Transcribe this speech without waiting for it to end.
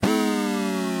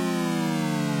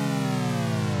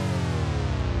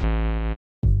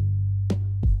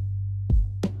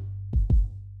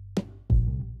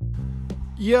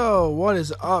Yo, what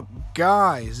is up,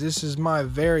 guys? This is my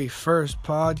very first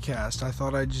podcast. I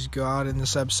thought I'd just go out in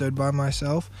this episode by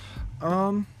myself.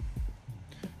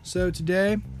 So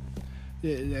today,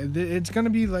 it's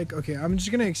gonna be like, okay, I'm just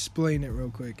gonna explain it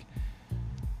real quick.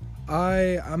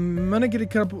 I'm gonna get a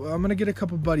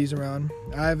couple buddies around.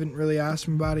 I haven't really asked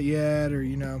them about it yet, or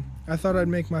I thought I'd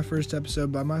make my first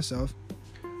episode by myself.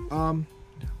 I'm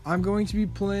going to be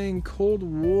playing Cold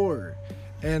War.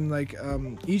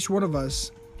 And each one of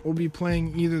us will be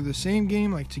playing either the same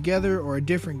game, like together, or a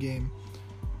different game.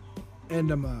 And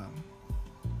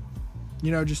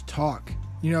just talk.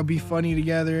 Be funny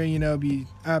together. Be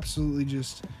absolutely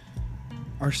just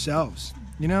ourselves.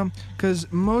 Because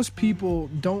most people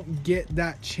don't get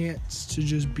that chance to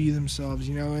just be themselves.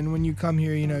 And when you come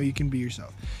here, you can be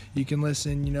yourself. You can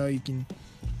listen. You can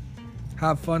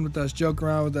have fun with us, joke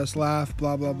around with us, laugh,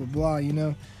 blah blah blah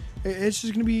blah. It's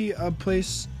just going to be a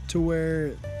place to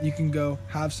where you can go,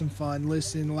 have some fun,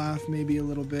 listen, laugh maybe a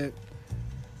little bit.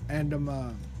 And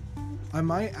I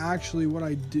might actually, what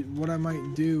I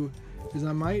might do is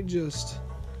I might just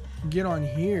get on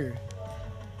here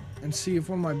and see if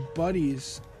one of my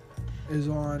buddies is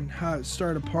on,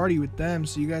 start a party with them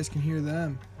so you guys can hear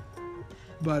them.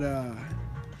 But I'll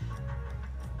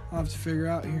have to figure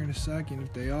out here in a second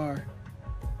if they are.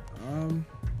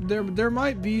 There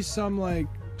might be some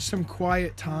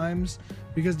quiet times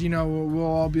because we'll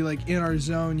all be in our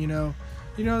zone.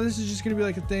 This is just gonna be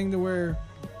a thing to where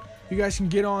you guys can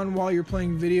get on while you're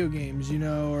playing video games,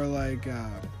 or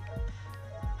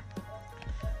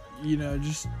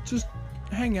just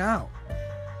hang out,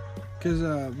 because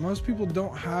most people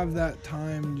don't have that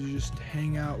time to just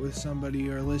hang out with somebody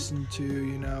or listen to,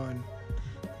 and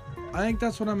I think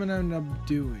that's what I'm gonna end up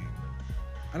doing.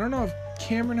 I don't know if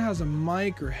Cameron has a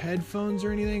mic or headphones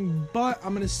or anything, but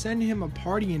I'm going to send him a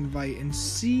party invite and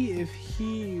see if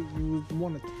he would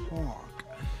want to talk.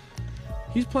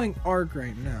 He's playing Ark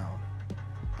right now.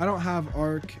 I don't have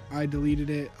Ark. I deleted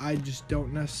it. I just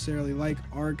don't necessarily like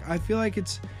Ark. I feel like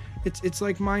it's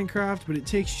like Minecraft, but it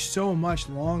takes you so much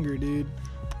longer, dude.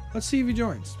 Let's see if he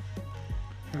joins.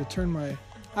 I'm going to turn my...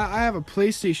 I have a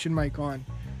PlayStation mic on,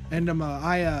 and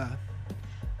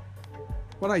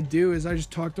what I do is I just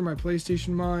talk through my PlayStation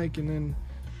mic and then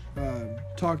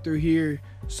talk through here,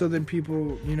 so then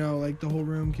people, the whole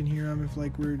room can hear them if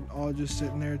we're all just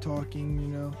sitting there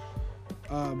talking,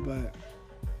 but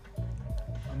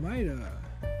I might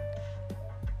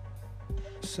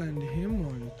send him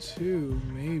one too,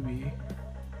 maybe,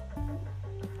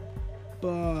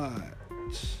 but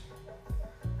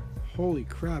holy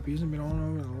crap, he hasn't been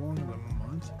on over longer than a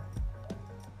month.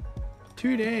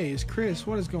 2 days. Chris,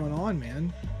 what is going on,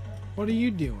 man? What are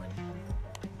you doing?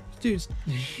 Dude,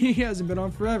 he hasn't been on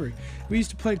forever. We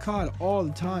used to play COD all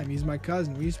the time. He's my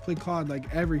cousin. We used to play COD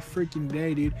every freaking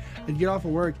day, dude. I'd get off of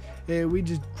work and we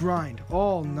just grind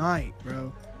all night,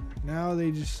 bro. Now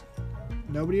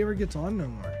nobody ever gets on no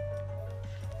more.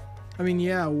 I mean,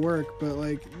 yeah, work, but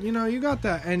you got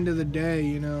that end of the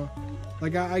day,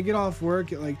 I get off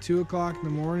work at 2 o'clock in the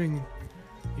morning.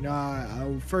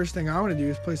 First thing I want to do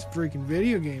is play some freaking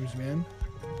video games, man.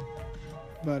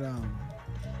 But,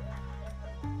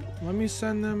 let me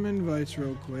send them invites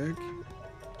real quick.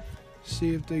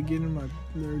 See if they get in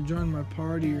or join my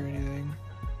party or anything.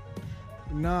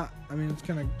 If not, I mean, it's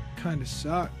gonna kind of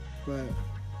suck, but,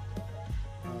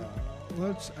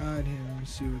 let's add him and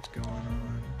see what's going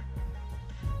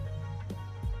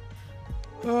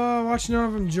on. Watch none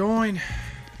of them join.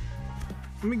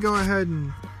 Let me go ahead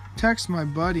and text my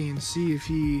buddy and see if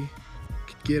he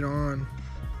could get on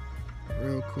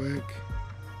real quick.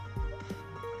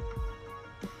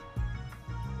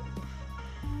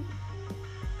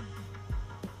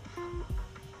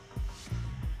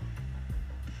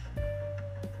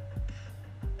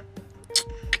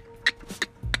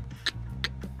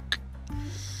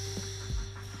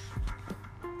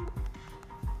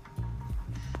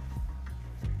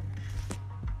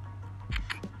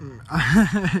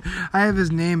 I have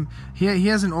his name. He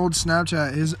has an old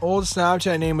Snapchat. His old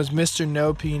Snapchat name was Mr.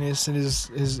 No Penis, and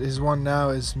his one now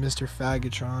is Mr.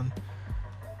 Faggotron.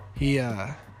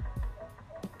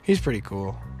 He's pretty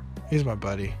cool. He's my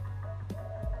buddy.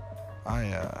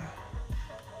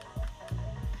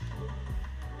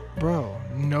 Bro,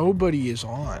 nobody is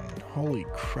on. Holy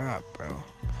crap, bro.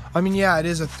 I mean, yeah, it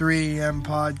is a 3 a.m.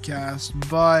 podcast,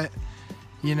 but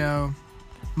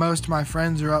most of my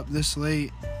friends are up this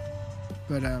late.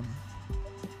 But, I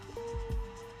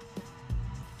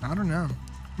don't know.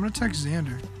 I'm gonna text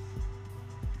Xander.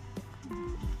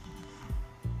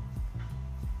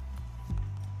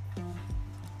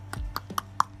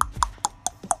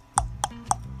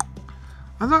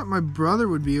 I thought my brother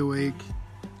would be awake.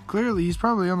 Clearly, he's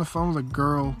probably on the phone with a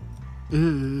girl.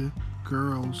 Ew,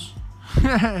 girls.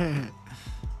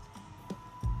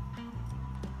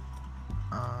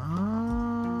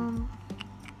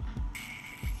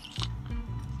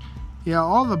 Yeah,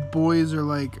 all the boys are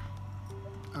like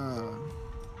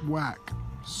whack,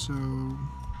 so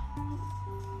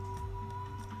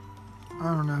I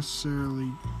don't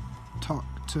necessarily talk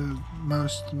to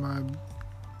most of my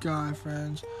guy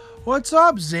friends. What's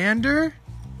up, Xander?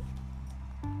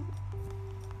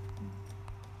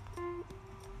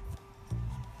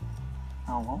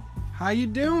 Hello. How you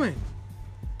doing?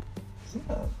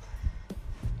 Yeah.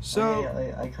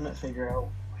 So I couldn't figure out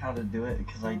how to do it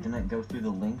because I didn't go through the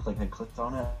link. Like I clicked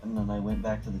on it and then I went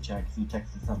back to the chat because you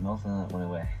texted something else and then it went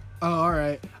away. oh, all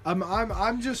right.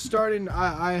 I'm just starting.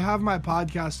 I have my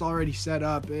podcast already set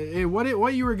up.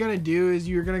 What you were gonna do is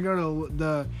you were gonna go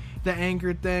to the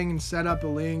Anchor thing and set up a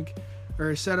link,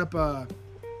 or set up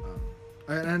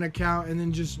an account and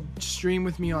then just stream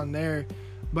with me on there.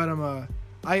 But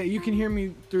you can hear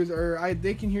me through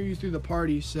they can hear you through the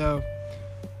party, so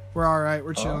we're all right.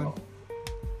 We're chilling. Oh.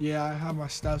 Yeah, I have my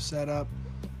stuff set up.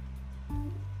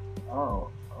 Oh,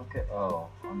 okay. Oh,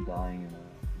 I'm dying in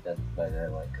Dead by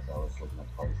Daylight because I was looking at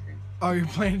the party screen. Oh, you're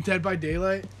playing Dead by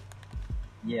Daylight?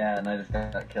 Yeah, and I just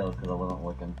got killed because I wasn't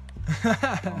looking.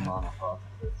 I'm on a fuck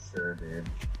for sure, dude.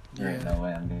 There ain't no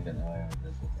way I'm getting away with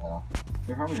this at all.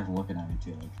 They're probably just looking at me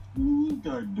too, like,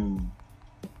 what you doing?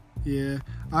 Yeah,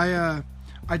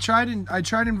 I tried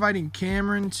inviting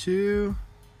Cameron too.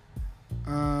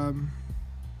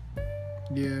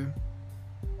 Yeah.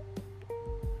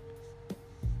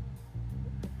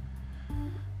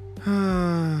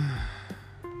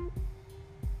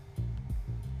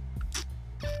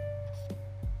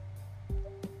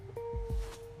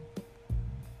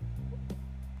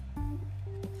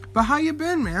 But how you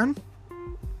been, man?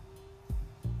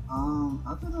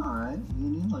 I've been alright.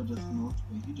 Me and Eli just moved,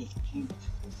 but he just puked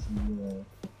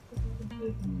because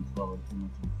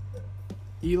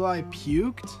Eli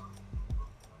puked?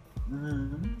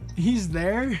 Mm-hmm. He's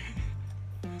there?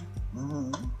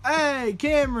 Mm-hmm. Hey,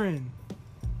 Cameron!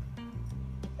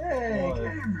 Hey,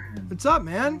 Cameron! What's up,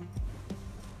 man?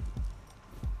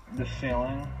 Just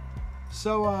feeling.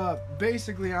 So,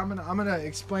 basically, I'm gonna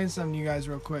explain something to you guys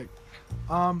real quick.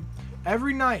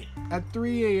 Every night at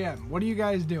 3 a.m., what are you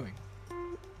guys doing?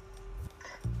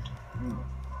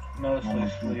 Mostly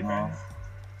sleeping.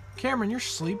 Cameron, you're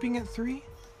sleeping at 3?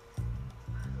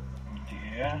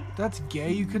 Yeah. That's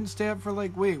gay. You couldn't stay up for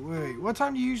like, wait. What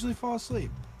time do you usually fall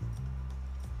asleep?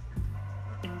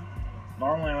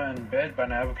 Normally I'm in bed by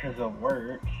now because of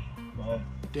work, but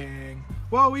Dang.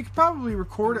 Well, we could probably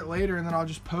record it later and then I'll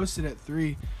just post it at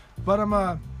 3. But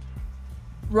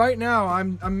right now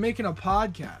I'm making a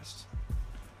podcast.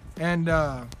 And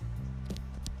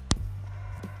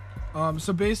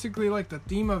so basically, like, the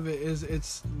theme of it is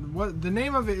the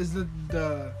name of it is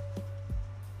the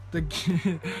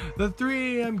the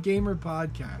 3 a.m. gamer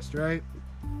podcast, right?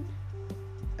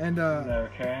 And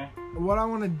okay. what I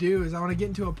want to do is I want to get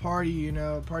into a party,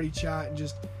 party chat, and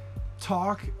just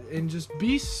talk and just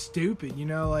be stupid,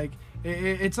 like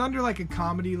it's under like a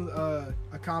comedy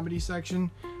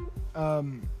section,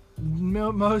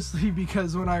 mostly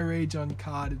because when I rage on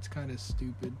COD, it's kind of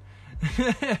stupid.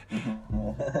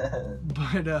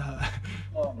 But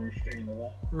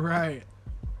right.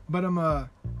 But I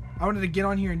wanted to get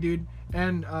on here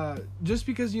and just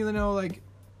because like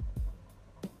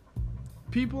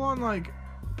people on like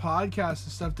podcasts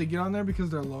and stuff, they get on there because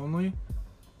they're lonely.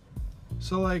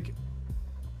 So like,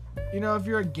 if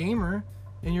you're a gamer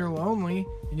and you're lonely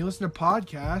and you listen to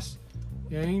podcasts,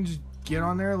 you can just get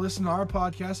on there, listen to our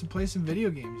podcast, and play some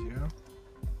video games.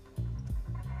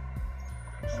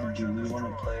 Do we want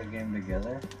to play a game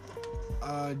together?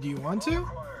 Do you want to?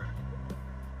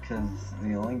 Because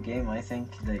the only game I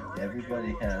think that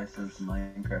everybody has is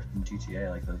Minecraft and GTA.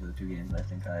 Like, those are the 2 games I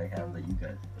think I have that you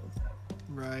guys both have.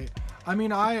 Right. I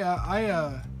mean,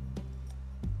 I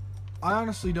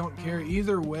honestly don't care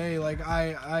either way. Like,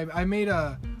 I made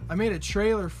a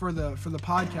trailer for the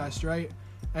podcast, right?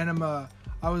 And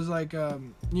I was like,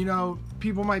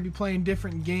 people might be playing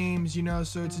different games,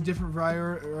 so it's a different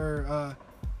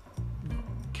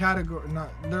category.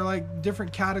 They're like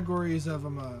different categories of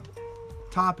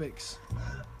topics,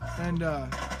 and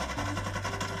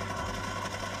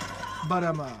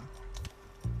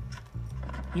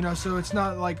so it's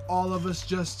not like all of us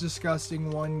just discussing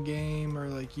one game, or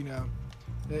like,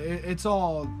 it's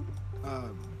all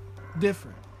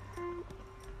different.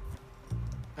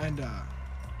 And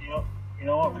you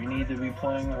know what we need to be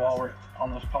playing while we're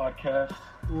on this podcast?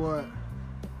 what?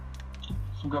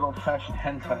 Some good old-fashioned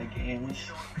hentai games.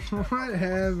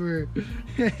 Whatever.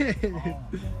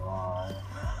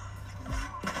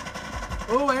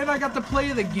 Oh, and I got to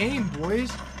play the game,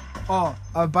 boys. Oh,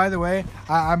 by the way,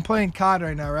 I'm playing COD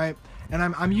right now, right? And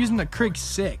I'm using the Krig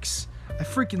 6. I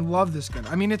freaking love this gun.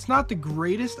 I mean, it's not the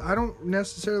greatest. I don't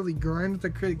necessarily grind with the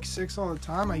Krig 6 all the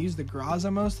time. I use the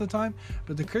Graza most of the time.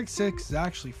 But the Krig 6 is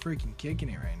actually freaking kicking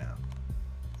it right now.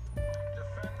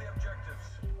 Defend the objectives.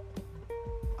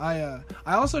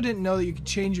 I also didn't know that you could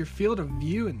change your field of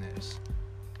view in this.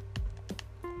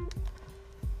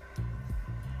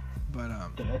 But,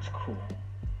 That's cool.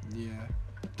 yeah.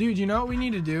 Dude, you know what we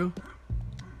need to do?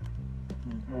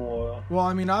 What? Well,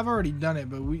 I mean, I've already done it,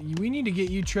 but we need to get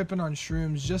you tripping on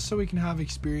shrooms just so we can have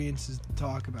experiences to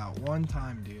talk about one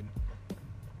time, dude.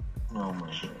 Oh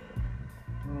my god.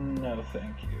 No,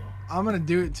 thank you. I'm gonna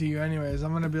do it to you anyways.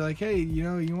 I'm gonna be like, hey, you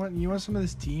know, you want some of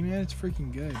this tea, man? It's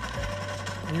freaking good.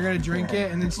 And you're gonna drink it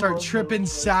and then start tripping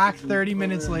sack 30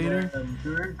 minutes later.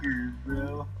 Burgers,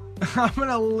 bro. I'm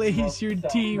gonna lace your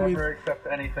tea with Never accept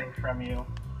anything from you.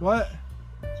 what?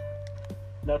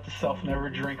 Note to self: never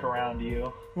drink around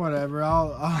you. Whatever.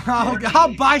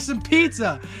 I'll buy some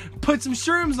pizza. Put some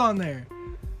shrooms on there.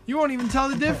 You won't even tell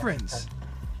the difference.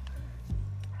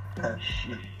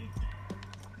 Shit.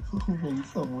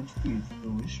 Someone's pizza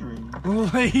with shrimp.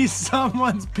 Lace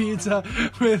someone's pizza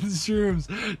with shrooms.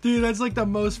 Dude, that's like the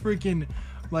most freaking,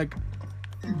 like,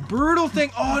 brutal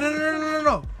thing. Oh,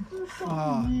 no.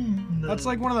 That's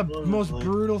like one of the most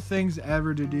brutal things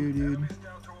ever to do, dude. Enemies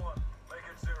down to 1. Make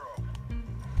it 0.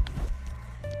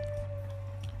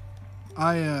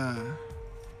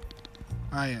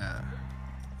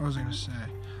 What was I gonna say?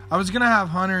 I was gonna have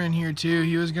Hunter in here too.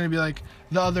 He was gonna be like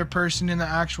the other person in the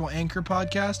actual Anchor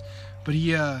podcast, but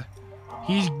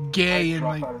he's gay and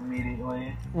like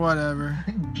immediately. whatever.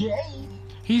 Gay.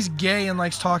 He's gay and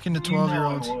likes talking to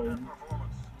 12-year-olds.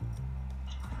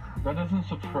 That doesn't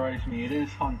surprise me. It is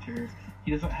Hunter.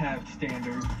 He doesn't have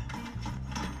standards.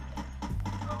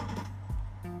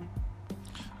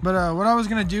 But what I was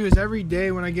gonna do is every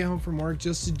day when I get home from work,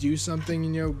 just to do something,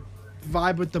 you know,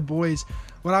 vibe with the boys.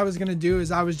 What I was gonna do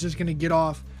is I was just gonna get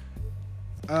off.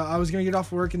 I was gonna get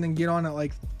off work and then get on at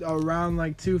like around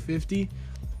like 2:50.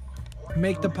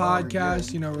 Make the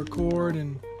podcast, you know, record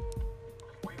and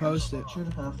post it.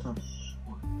 Should have some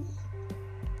shorts.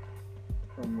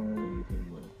 From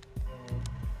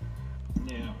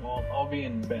Yeah, well, I'll be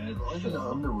in bed. the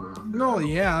underwear. No,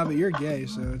 yeah, but you're gay,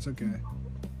 so it's okay.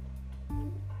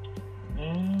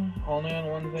 Only on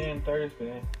Wednesday and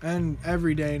Thursday. And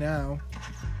every day now.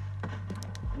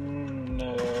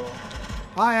 No.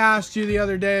 I asked you the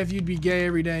other day if you'd be gay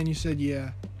every day, and you said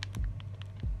yeah.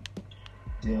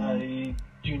 Damn. I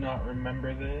do not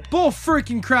remember this. Bull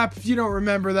freaking crap if you don't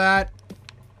remember that.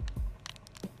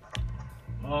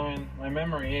 I mean, my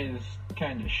memory is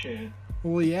kind of shit.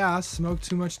 Well, yeah, I smoked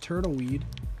too much turtle weed.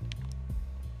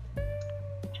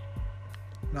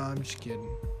 Nah, I'm just kidding.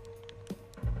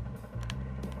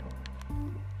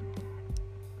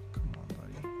 Come on,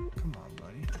 buddy. Come on,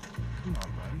 buddy. Come on,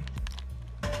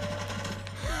 buddy.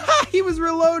 He was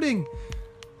reloading.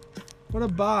 What a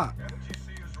bot.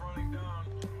 MTC is running down.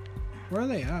 Where are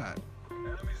they at?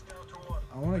 Enemies down to 1.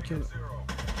 I want to kill Make them.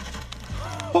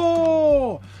 it 0.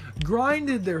 Oh,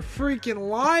 grinded their freaking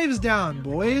lives down,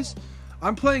 boys.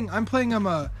 I'm playing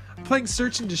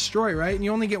search and destroy, right? And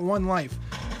you only get 1 life.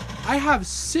 I have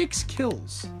 6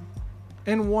 kills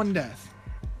and 1 death.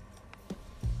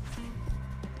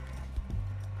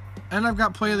 And I've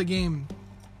got play of the game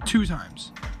 2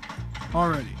 times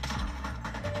already.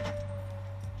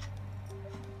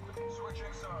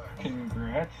 Switching sides.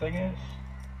 Congrats, I guess.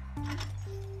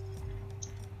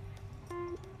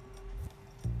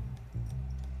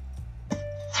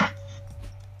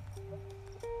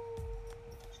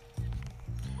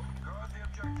 Guard the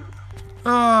objective.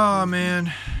 Oh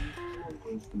man,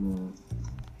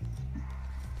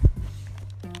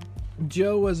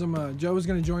 Joe was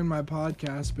gonna join my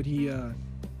podcast, but he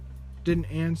didn't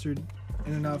answer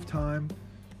in enough time.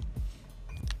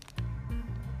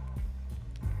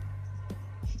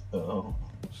 Oh.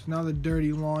 So now the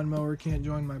dirty lawnmower can't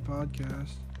join my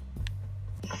podcast.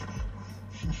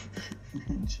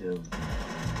 Chill.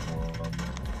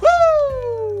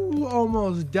 Woo!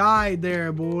 Almost died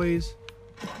there, boys.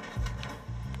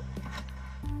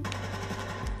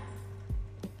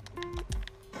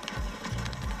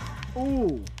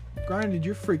 Ooh, grinded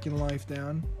your freaking life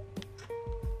down.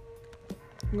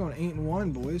 I'm going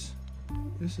 8-1, boys.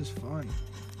 This is fun.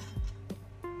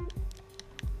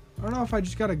 I don't know if I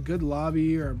just got a good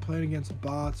lobby or I'm playing against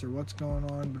bots or what's going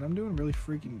on, but I'm doing really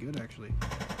freaking good actually.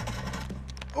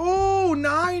 Oh,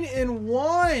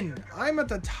 9-1. I'm at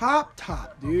the top,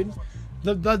 dude.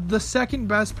 The second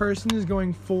best person is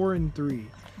going 4-3.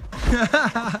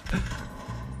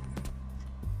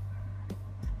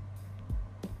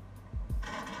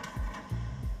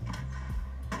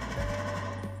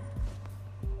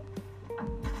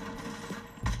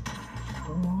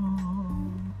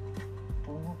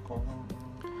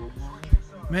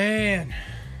 Man.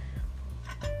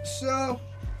 So,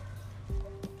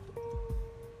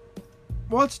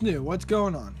 what's new? What's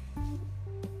going on?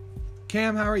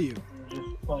 Cam, how are you? Just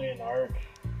playing Ark.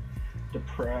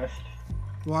 Depressed.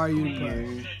 Why are you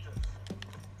Huge.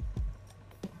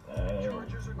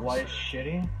 depressed? Life's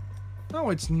shitty. No,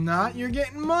 it's not. You're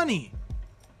getting money.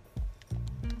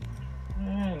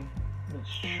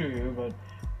 It's true, but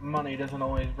money doesn't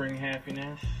always bring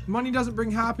happiness. Money doesn't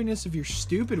bring happiness if you're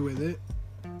stupid with it.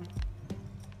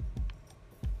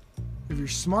 If you're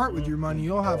smart with your money,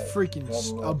 you'll have freaking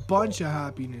a bunch of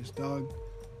happiness, dog.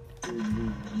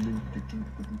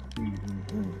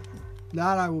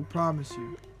 That I will promise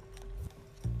you.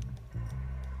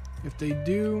 If they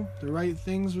do the right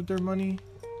things with their money,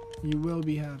 you will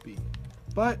be happy.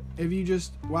 But if you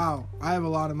just, wow, I have a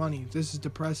lot of money, this is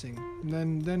depressing,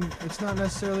 then it's not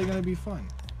necessarily going to be fun.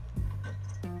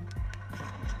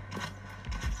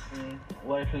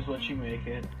 Life is what you make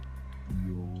it.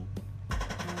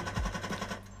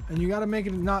 And you got to make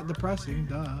it not depressing,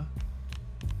 duh.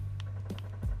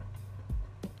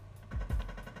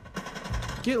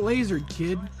 Get lasered,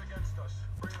 kid. Against us.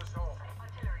 Bring us home.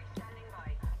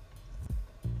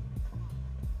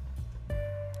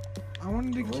 I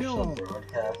wanted to kill all.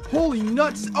 Broadcast. Holy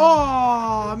nuts!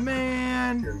 Oh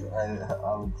man!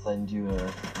 I would send you a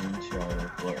screenshot of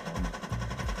what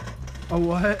A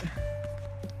what?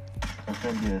 I'll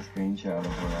send you a screenshot of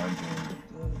what I'm doing,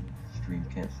 but the stream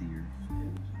can't see your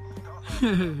images.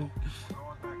 Going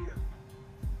back in.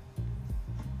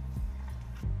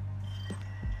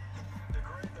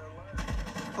 Degrade their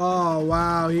land. Oh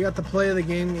wow, he got the play of the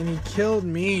game and he killed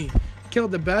me.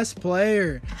 Killed the best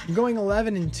player. I'm going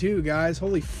 11-2, guys.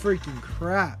 Holy freaking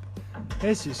crap.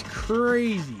 This is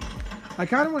crazy. I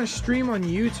kind of want to stream on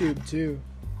YouTube too.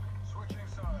 Switching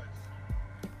sides.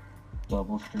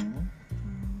 Double streaming?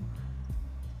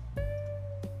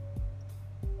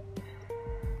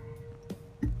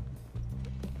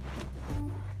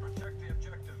 Protect the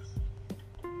objectives.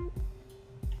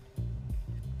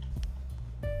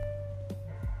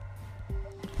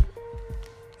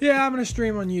 Yeah, I'm gonna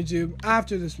stream on YouTube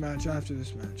after this match.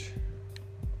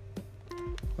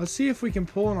 Let's see if we can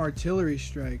pull an artillery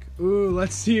strike. Ooh,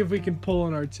 let's see if we can pull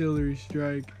an artillery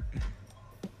strike.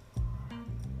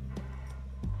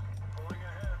 Pulling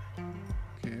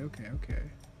ahead. Okay.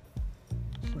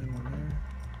 Slam one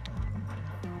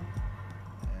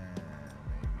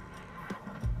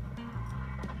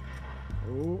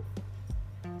there.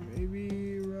 And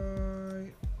maybe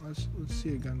right. Let's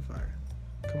see a gunfire.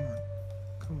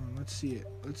 Come on, let's see it.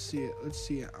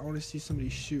 I want to see somebody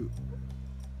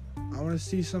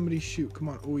shoot. Come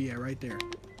on. Oh yeah, right there.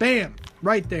 Bam!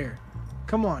 Right there.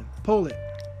 Come on, pull it.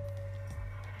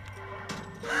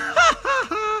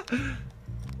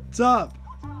 What's up?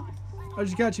 I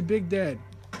just got you big dead.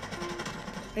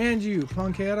 And you,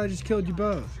 punkhead, I just killed you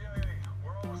both. CIA,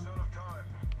 we're almost out of time.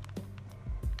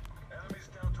 Enemies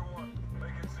down to 1.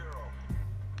 Make it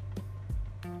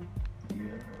 0.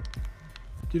 Yeah.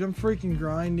 Dude, I'm freaking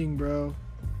grinding, bro.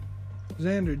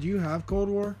 Xander, do you have Cold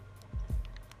War?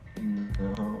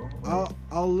 No.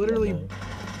 I'll literally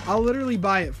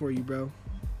buy it for you, bro.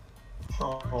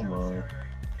 Oh my.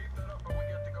 Keep that up and we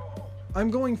get to go home.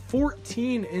 I'm going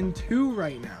 14-2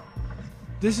 right now.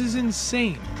 This is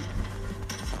insane.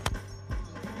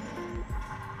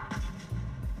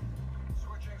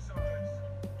 Switching sides.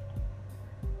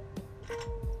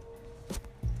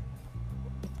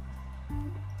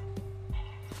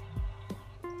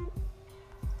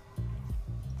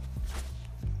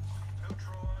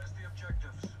 Neutralize the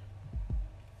objectives.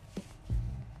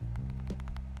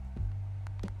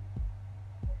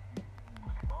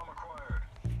 Bomb acquired.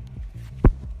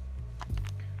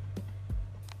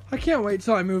 I can't wait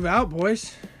till I move out,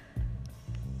 boys.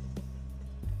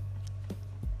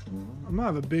 I'm gonna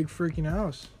have a big freaking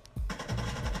house. Taking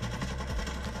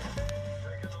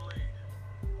the lead.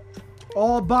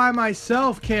 All by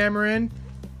myself, Cameron.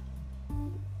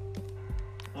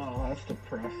 Oh, that's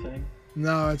depressing.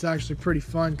 No, it's actually pretty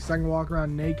fun because I can walk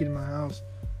around naked in my house.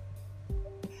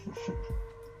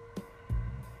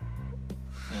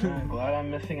 I'm glad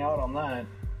I'm missing out on that.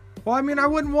 Well, I mean, I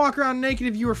wouldn't walk around naked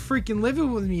if you were freaking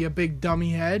living with me, you big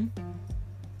dummy head.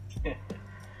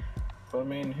 But I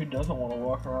mean, who doesn't want to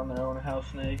walk around their own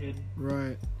house naked?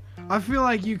 Right. I feel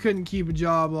like you couldn't keep a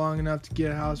job long enough to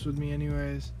get a house with me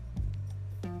anyways.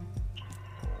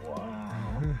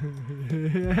 Wow.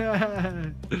 Yeah.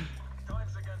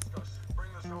 Time's against us. Bring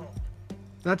this home.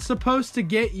 That's supposed to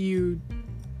get you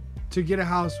to get a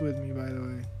house with me, by the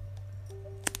way.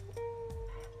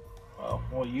 Oh,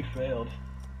 well, you failed.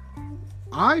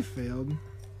 I failed.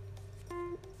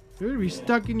 You're gonna be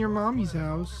stuck in your mommy's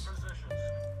house,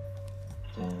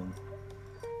 Damn.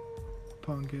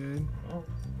 punkhead.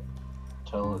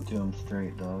 Tell it to him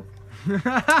straight, dog.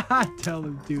 Tell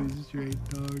him to his straight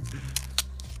dog.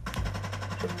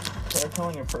 Try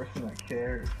telling a person that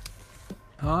cares.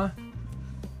 Huh?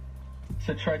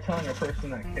 So try telling a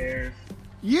person that cares.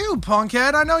 You,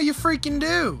 punkhead, I know you freaking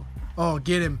do. Oh,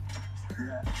 get him.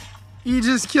 You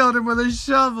just killed him with a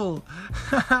shovel.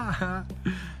 Enemies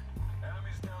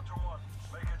down to 1.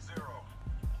 Make it 0.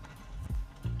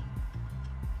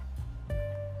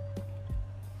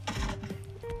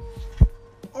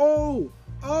 Oh,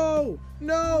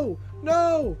 no,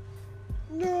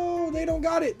 they don't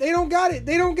got it. They don't got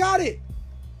it.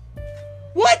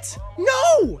 What?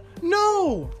 No.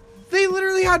 They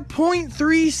literally had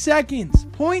 0.3 seconds.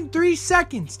 0.3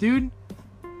 seconds, dude.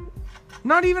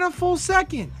 Not even a full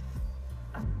second.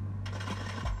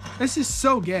 This is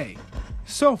so gay.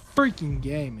 So freaking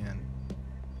gay, man.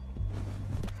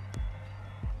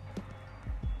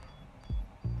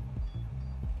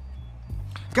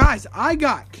 Guys, I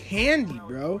got candy,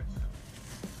 bro.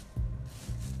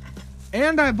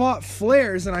 And I bought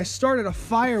flares and I started a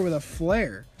fire with a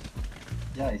flare.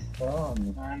 Yeah, I saw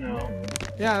him. I know.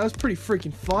 Yeah, that was pretty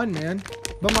freaking fun, man.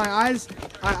 But my eyes,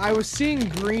 I was seeing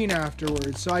green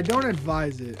afterwards, so I don't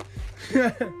advise it.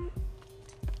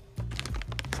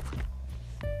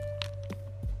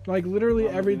 Like, literally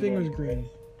everything was green.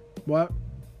 What?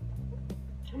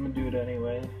 I'm gonna do it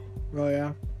anyway. Oh,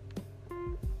 yeah?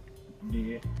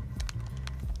 Yeah.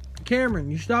 Cameron,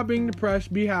 you stop being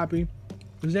depressed. Be happy.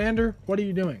 Xander, what are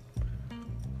you doing?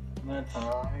 That's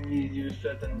easier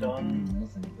said than done.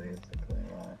 Listen, basically,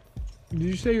 right? Did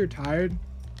you say you're tired?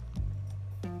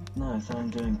 No, so I'm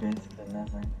doing basically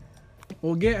nothing.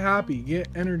 Well, get happy. Get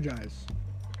energized.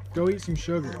 Go eat some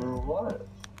sugar. For what?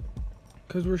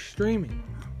 Because we're streaming.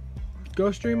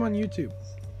 Go stream on YouTube.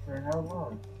 For how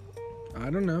long? I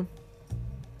don't know.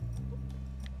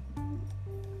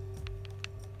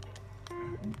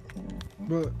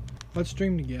 But let's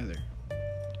stream together.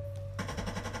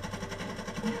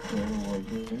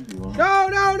 No,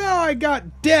 I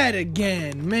got dead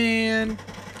again, man.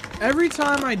 Every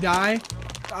time I die,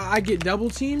 I get double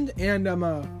teamed and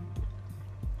You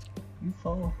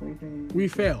fall asleep and we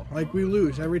fail. Like, we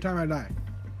lose every time I die.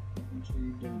 What are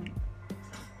you doing?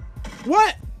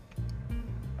 What?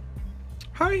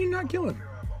 How did he not kill him? Your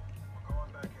ammo. We're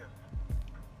going back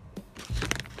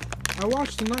in. I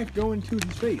watched the knife go into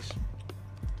his face.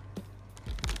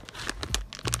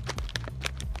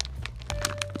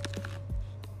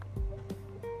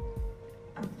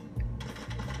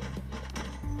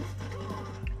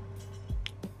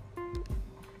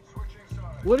 Switching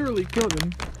sides. Literally killed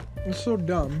him. It's so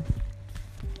dumb.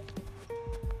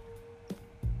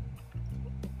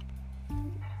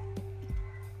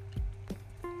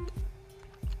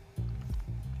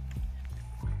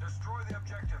 Destroy the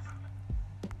objective.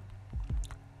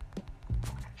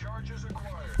 Charges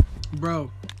acquired.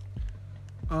 Bro.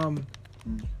 On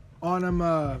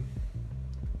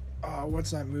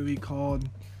what's that movie called?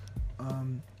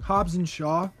 Hobbs and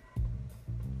Shaw.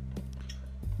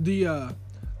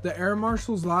 The air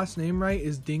marshal's last name, right,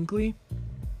 is Dinkley.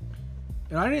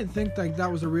 And I didn't think like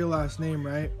that was a real last name,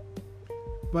 right?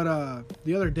 But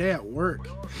the other day at work,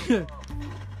 there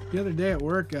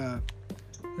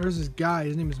was this guy,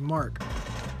 his name is Mark.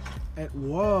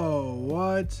 Whoa,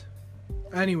 what?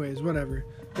 Anyways, whatever.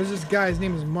 There's this guy, his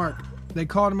name is Mark. They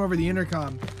called him over the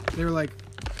intercom. They were like,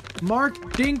 Mark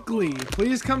Dinkley,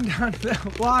 please come down to the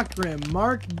lock room.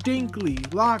 Mark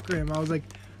Dinkley, lock room. I was like,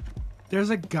 there's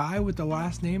a guy with the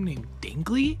last name named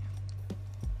Dinkley?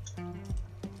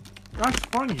 That's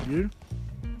funny, dude.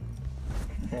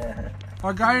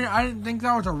 Like, I didn't think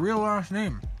that was a real last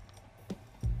name.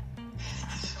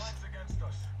 Time's against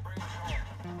us. Bring us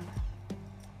home.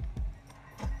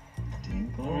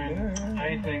 I mean,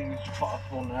 anything's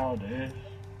possible nowadays.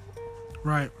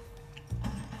 Right.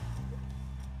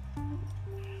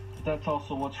 But that's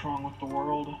also what's wrong with the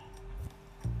world.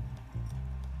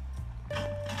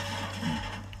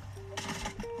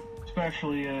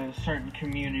 Especially a certain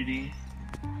community.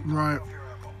 Right. Your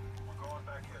ammo. We're going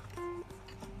back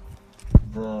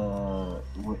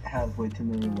in. Have way too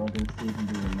many letters to even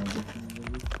do another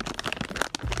community.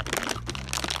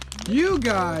 You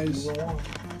guys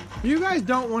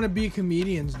don't want to be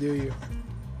comedians, do you?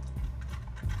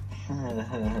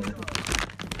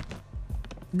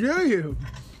 Do you?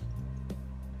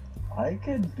 I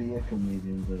could be a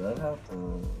comedian, but I'd have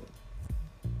to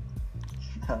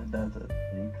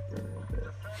think for a bit.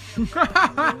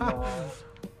 I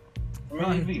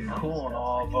mean, it'd be cool and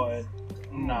all, but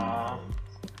nah.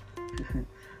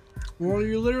 Well,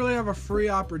 you literally have a free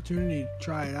opportunity to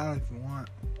try it out if you want.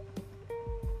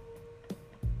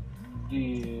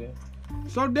 Yeah.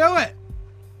 So do it!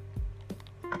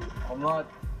 I'm not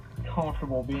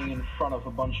comfortable being in front of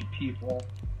a bunch of people.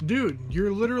 Dude,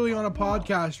 you're literally on a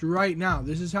podcast right now.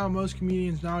 This is how most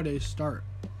comedians nowadays start.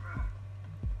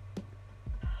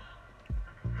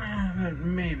 That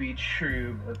may be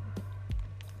true, but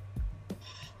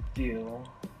still.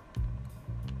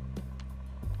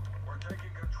 We're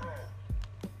taking control.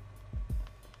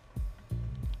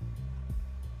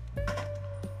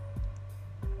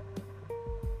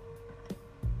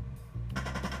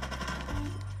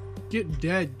 Get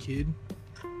dead, kid.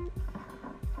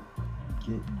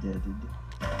 Get deaded.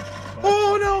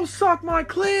 Oh no, suck my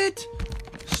clit!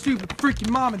 Stupid freaking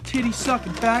mama titty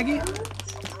sucking faggot.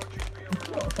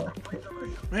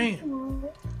 Man.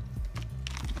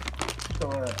 So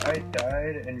I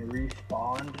died and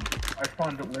respawned. I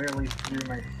spawned literally through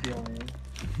my ceiling.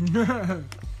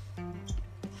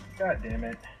 God damn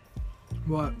it.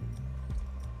 What?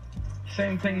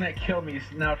 Same thing that killed me is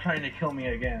now trying to kill me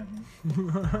again. Their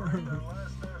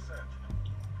last asset.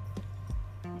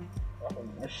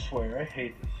 I swear, I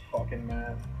hate this fucking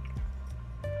map.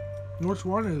 Which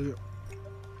one is it?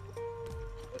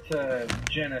 It's a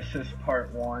Genesis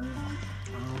Part 1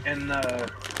 in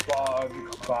the fog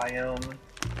biome.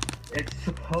 It's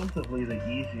supposedly the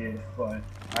easiest, but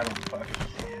I don't fucking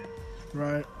see it.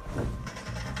 Right.